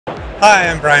Hi,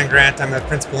 I'm Brian Grant. I'm a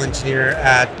principal engineer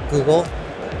at Google.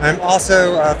 I'm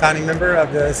also a founding member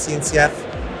of the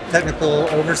CNCF Technical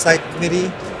Oversight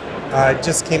Committe. I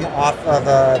just came off of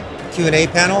a Q&A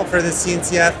panel for the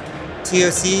CNCF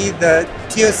TOC. The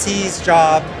TOC's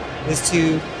job is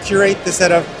to curate the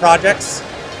set of projects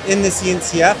in the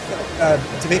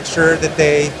CNCF to make sure that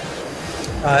they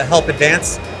help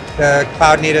advance the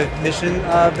cloud native mission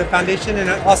of the foundation,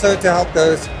 and also to help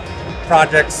those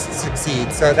projects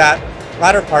succeed. So that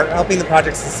latter part, helping the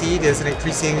projects succeed, is an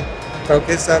increasing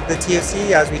focus of the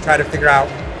TOC as we try to figure out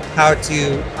how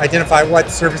to identify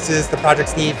what services the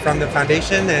projects need from the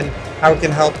foundation and how we can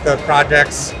help the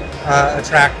projects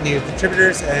attract new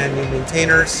contributors and new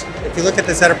maintainers. If you look at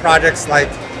the set of projects like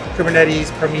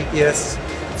Kubernetes, Prometheus,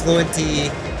 Fluentd,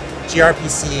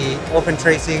 gRPC, Open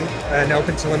Tracing, and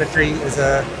Open Telemetry is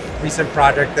a recent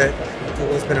project that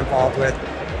Google's been involved with.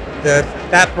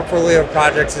 That portfolio of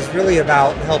projects is really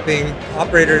about helping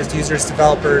operators, users,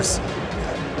 developers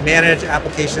manage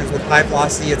applications with high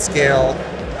velocity at scale,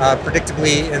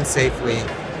 predictably and safely,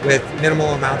 with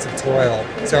minimal amounts of toil.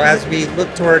 So as we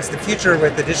look towards the future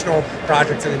with additional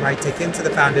projects that we might take into the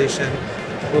foundation,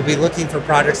 we'll be looking for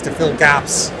projects to fill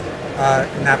gaps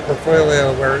in that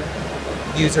portfolio where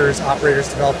users, operators,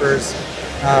 developers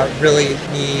really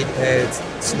need a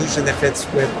solution that fits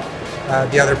with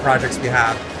the other projects we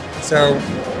have. So,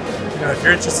 if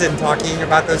you're interested in talking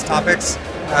about those topics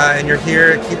and you're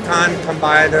here at KubeCon, come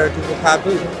by the Google Cloud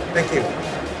booth. Thank you.